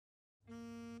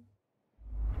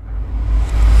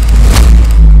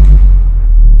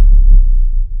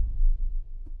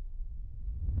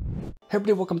Hey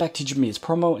everybody, welcome back to Jimmy's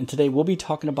Promo, and today we'll be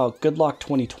talking about Good Lock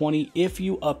 2020 if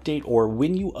you update or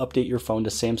when you update your phone to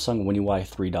Samsung One UI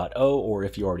 3.0, or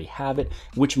if you already have it,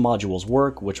 which modules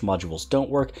work, which modules don't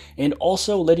work, and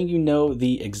also letting you know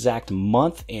the exact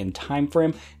month and time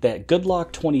frame that Good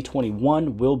Lock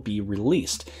 2021 will be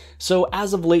released. So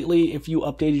as of lately, if you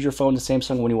updated your phone to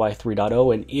Samsung One UI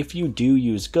 3.0, and if you do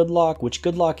use Good Lock, which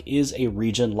Good Lock is a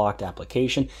region locked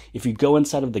application, if you go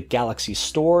inside of the Galaxy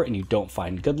store and you don't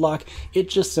find Good Lock, it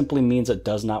just simply means it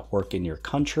does not work in your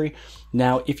country.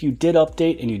 Now, if you did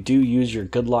update and you do use your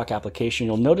Good Lock application,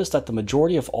 you'll notice that the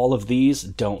majority of all of these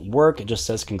don't work. It just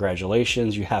says,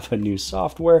 congratulations, you have a new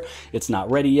software. It's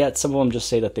not ready yet. Some of them just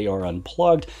say that they are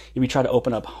unplugged. If you try to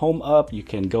open up Home Up, you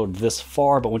can go this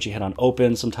far, but once you hit on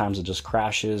open, sometimes it just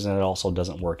crashes and it also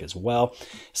doesn't work as well.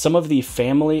 Some of the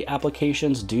family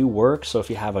applications do work. So if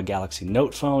you have a Galaxy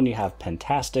Note phone, you have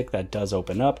Pentastic that does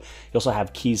open up. You also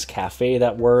have Keys Cafe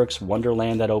that works,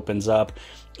 Wonderland that opens up.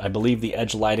 I believe the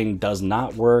Edge lighting does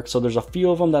not work, so there's a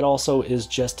few of them that also is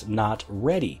just not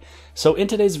ready. So in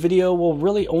today's video, we'll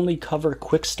really only cover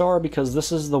Quick Start because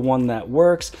this is the one that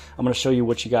works. I'm going to show you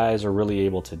what you guys are really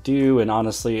able to do, and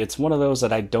honestly, it's one of those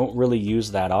that I don't really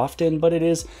use that often, but it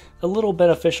is a little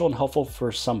beneficial and helpful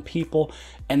for some people.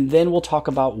 And then we'll talk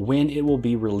about when it will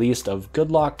be released of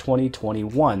Good Lock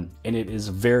 2021, and it is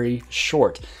very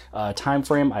short. Time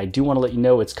frame, I do want to let you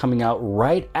know it's coming out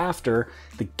right after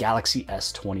the Galaxy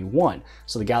S21.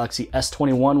 So the Galaxy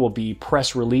S21 will be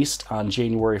press released on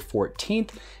January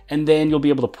 14th, and then you'll be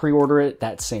able to pre-order it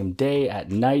that same day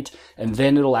at night, and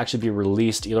then it'll actually be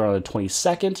released either on the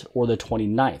 22nd or the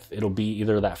 29th. It'll be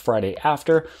either that Friday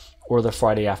after or the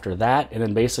Friday after that, and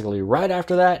then basically right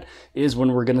after that is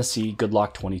when we're going to see Good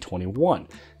Lock 2021.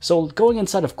 So going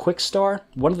inside of Quick Start,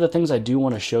 one of the things I do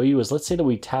want to show you is, let's say that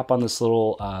we tap on this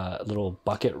little little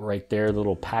bucket right there, the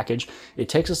little package. It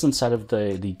takes us inside of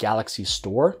the Galaxy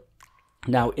store.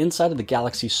 Now inside of the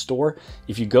Galaxy store,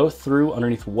 if you go through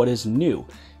underneath what is new,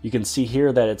 you can see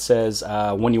here that it says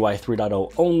One UI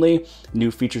 3.0 only. New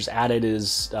features added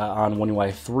is on One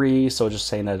UI 3, so just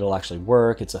saying that it'll actually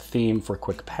work. It's a theme for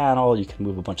quick panel. You can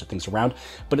move a bunch of things around.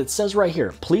 But it says right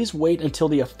here, please wait until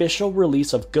the official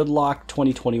release of Good Lock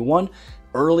 2021,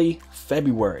 early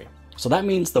February. So that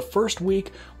means the first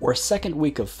week or second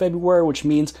week of February, which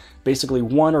means basically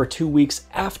 1 or 2 weeks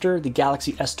after the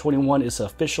Galaxy S21 is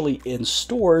officially in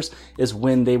stores is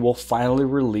when they will finally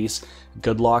release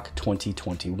Good Lock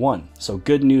 2021. So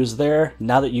good news there.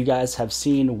 Now that you guys have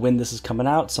seen when this is coming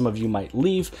out, some of you might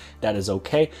leave. That is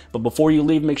okay. But before you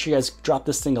leave, make sure you guys drop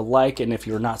this thing a like. And if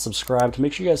you're not subscribed,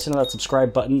 make sure you guys hit that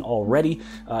subscribe button already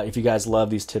if you guys love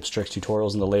these tips, tricks,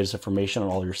 tutorials, and the latest information on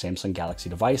all your Samsung Galaxy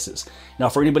devices. Now,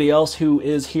 for anybody else who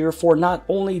is here for not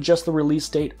only just the release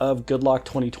date of Good Lock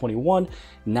 2021,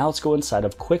 now let's go inside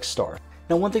of Quick Start.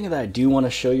 Now, one thing that I do want to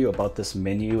show you about this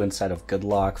menu inside of Good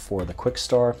Lock for the Quick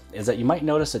Start is that you might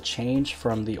notice a change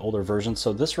from the older version.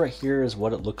 So this right here is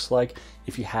what it looks like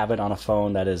if you have it on a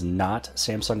phone that is not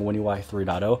Samsung One UI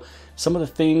 3.0. Some of the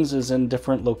things is in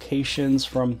different locations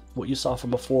from what you saw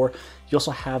from before. You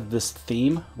also have this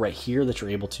theme right here that you're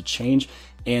able to change.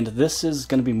 And this is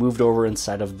going to be moved over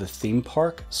inside of the theme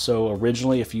park. So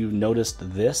originally, if you noticed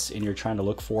this and you're trying to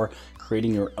look for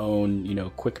creating your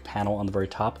own, quick panel on the very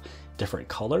top, different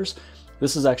colors,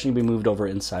 this is actually be moved over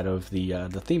inside of the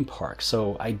theme park.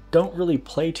 So I don't really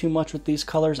play too much with these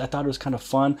colors. I thought it was kind of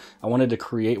fun. I wanted to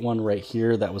create one right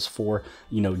here that was for,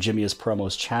 Jimmy is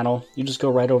Promo's channel. You just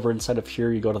go right over inside of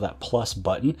here, you go to that plus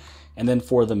button, and then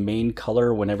for the main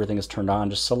color, when everything is turned on,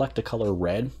 just select the color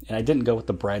red. And I didn't go with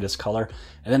the brightest color.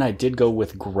 And then I did go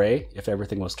with gray if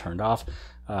everything was turned off.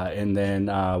 And then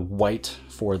white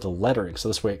for the lettering. So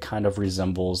this way it kind of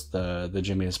resembles the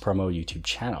Jimmy is Promo YouTube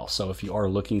channel. So if you are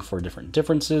looking for different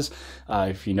differences,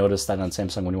 if you notice that on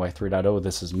Samsung One UI 3.0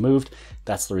 this is moved,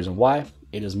 that's the reason why.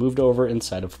 It is moved over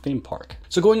inside of Theme Park.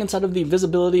 So going inside of the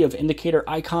visibility of indicator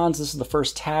icons, this is the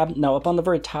first tab. Now up on the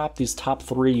very top, these top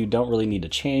three, you don't really need to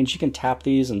change. You can tap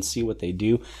these and see what they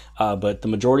do, but the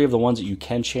majority of the ones that you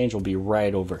can change will be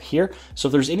right over here. So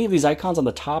if there's any of these icons on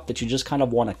the top that you just kind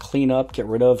of want to clean up, get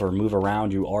rid of, or move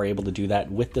around, you are able to do that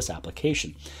with this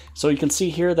application. So you can see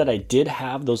here that I did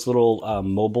have those little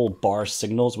mobile bar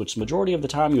signals, which majority of the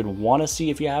time you'd want to see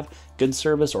if you have good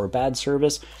service or bad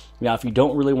service. Now, if you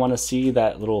don't really want to see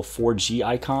that little 4G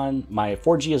icon, my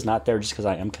 4G is not there just because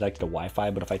I am connected to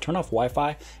Wi-Fi, but if I turn off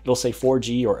Wi-Fi, it'll say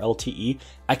 4G or LTE.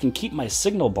 I can keep my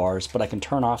signal bars, but I can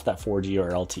turn off that 4G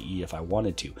or LTE if I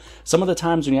wanted to. Some of the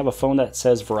times when you have a phone that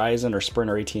says Verizon or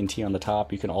Sprint or AT&T on the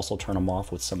top, you can also turn them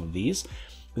off with some of these.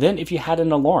 Then if you had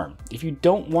an alarm, if you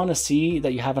don't want to see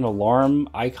that you have an alarm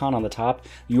icon on the top,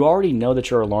 you already know that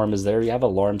your alarm is there. You have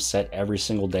alarm set every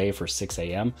single day for 6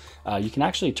 a.m. You can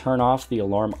actually turn off the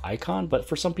alarm icon, but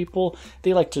for some people,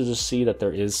 they like to just see that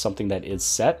there is something that is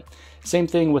set. Same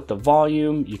thing with the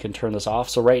volume, you can turn this off.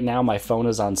 So right now my phone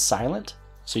is on silent.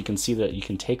 So you can see that you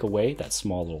can take away that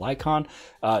small little icon.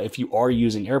 If you are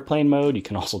using airplane mode, you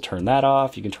can also turn that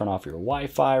off. You can turn off your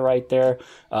Wi-Fi right there.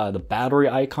 The battery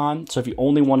icon. So if you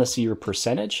only want to see your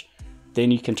percentage,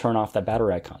 then you can turn off that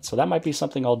battery icon. So that might be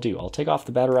something I'll do. I'll take off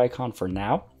the battery icon for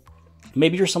now.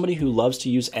 Maybe you're somebody who loves to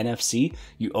use NFC.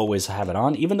 You always have it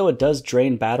on. Even though it does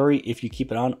drain battery, if you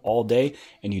keep it on all day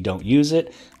and you don't use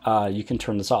it, you can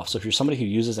turn this off. So if you're somebody who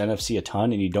uses NFC a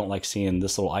ton and you don't like seeing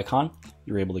this little icon,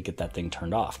 you're able to get that thing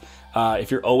turned off.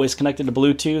 If you're always connected to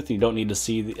Bluetooth, you don't need to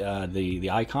see the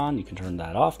icon, you can turn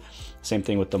that off. Same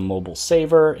thing with the mobile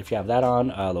saver. If you have that on,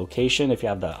 location, if you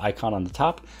have the icon on the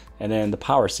top, and then the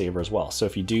power saver as well. So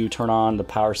if you do turn on the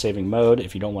power saving mode,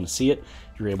 if you don't want to see it,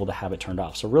 you're able to have it turned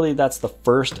off. So really that's the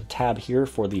first tab here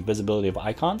for the visibility of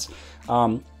icons.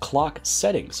 Clock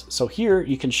settings. So here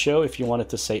you can show if you want it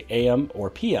to say AM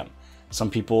or PM. Some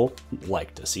people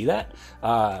like to see that,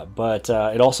 but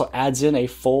it also adds in a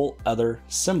full other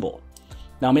symbol.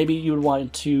 Now maybe you would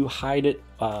want to hide it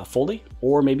fully,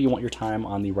 or maybe you want your time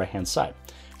on the right hand side.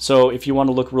 So if you want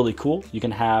to look really cool, you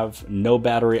can have no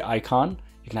battery icon,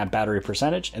 you can have battery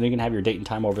percentage, and then you can have your date and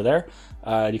time over there.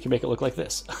 You can make it look like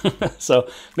this. So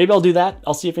maybe I'll do that.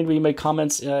 I'll see if anybody make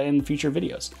comments in future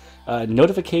videos.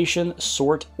 Notification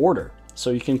sort order. So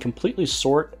you can completely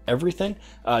sort everything.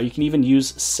 You can even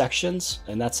use sections,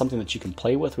 and that's something that you can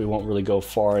play with. We won't really go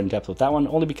far in depth with that one,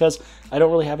 only because I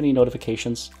don't really have any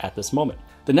notifications at this moment.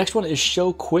 The next one is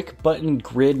show quick button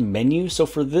grid menu. So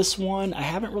for this one, I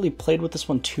haven't really played with this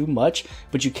one too much,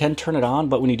 but you can turn it on.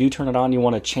 But when you do turn it on, you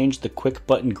want to change the quick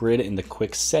button grid in the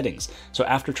quick settings. So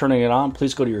after turning it on,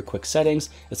 please go to your quick settings,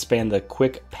 expand the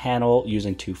quick panel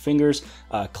using 2 fingers,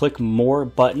 click more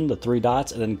button, the 3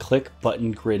 dots, and then click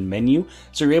button grid menu.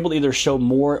 So you're able to either show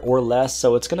more or less.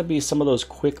 So it's going to be some of those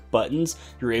quick buttons.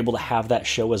 You're able to have that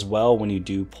show as well when you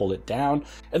do pull it down.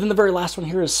 And then the very last one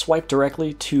here is swipe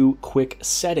directly to quick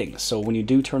settings. So when you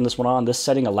do turn this one on, this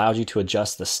setting allows you to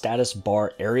adjust the status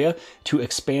bar area to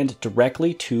expand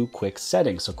directly to quick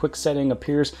settings. So quick setting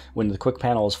appears when the quick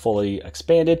panel is fully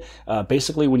expanded.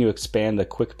 Basically, when you expand the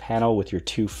quick panel with your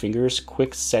 2 fingers,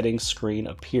 quick settings screen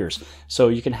appears. So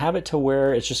you can have it to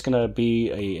where it's just going to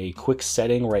be a quick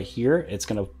setting right here. It's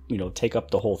going to take up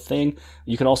the whole thing.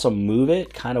 You can also move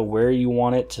it kind of where you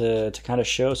want it to kind of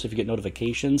show. So if you get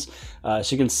notifications, so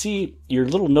you can see your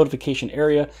little notification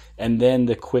area and then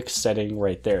the quick setting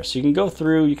right there. So you can go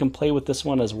through, you can play with this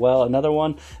one as well. Another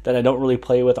one that I don't really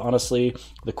play with, honestly,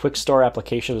 the Quick Star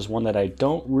application is one that I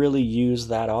don't really use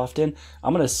that often.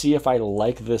 I'm going to see if I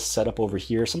like this setup over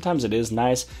here. Sometimes it is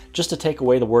nice just to take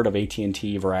away the word of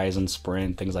AT&T, Verizon,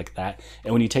 Sprint, things like that.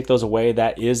 And when you take those away,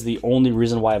 that is the only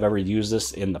reason why I've ever used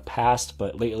this in the past,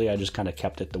 but lately I just kind of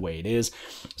kept it the way it is.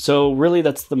 So really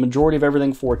that's the majority of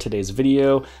everything for today's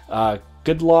video.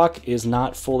 Good Lock is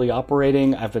not fully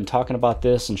operating. I've been talking about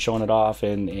this and showing it off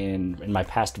in my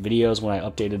past videos when I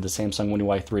updated the Samsung One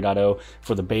UI 3.0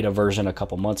 for the beta version a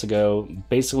couple months ago.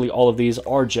 Basically all of these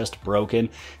are just broken.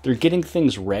 They're getting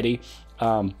things ready,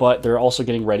 but they're also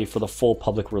getting ready for the full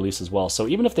public release as well. So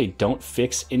even if they don't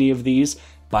fix any of these,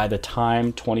 by the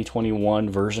time 2021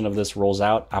 version of this rolls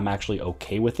out, I'm actually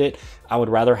okay with it. I would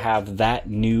rather have that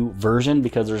new version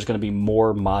because there's going to be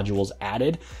more modules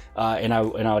added, and I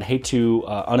would hate to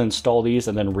uninstall these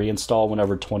and then reinstall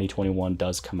whenever 2021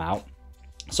 does come out.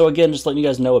 So again, just letting you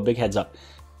guys know, a big heads up.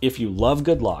 If you love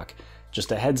Good Lock,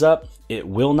 just a heads up, it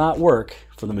will not work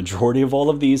for the majority of all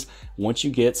of these once you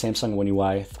get Samsung One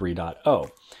UI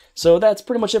 3.0. So that's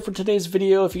pretty much it for today's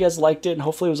video. If you guys liked it, and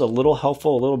hopefully it was a little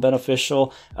helpful, a little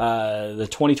beneficial, the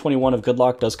 2021 of Good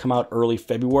Lock does come out early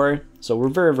February, so we're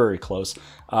very, very close.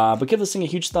 But give this thing a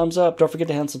huge thumbs up. Don't forget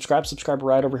to hit subscribe. Subscribe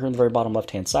right over here on the very bottom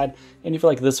left-hand side. And if you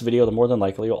like this video, then more than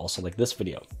likely you'll also like this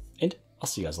video. And I'll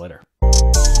see you guys later.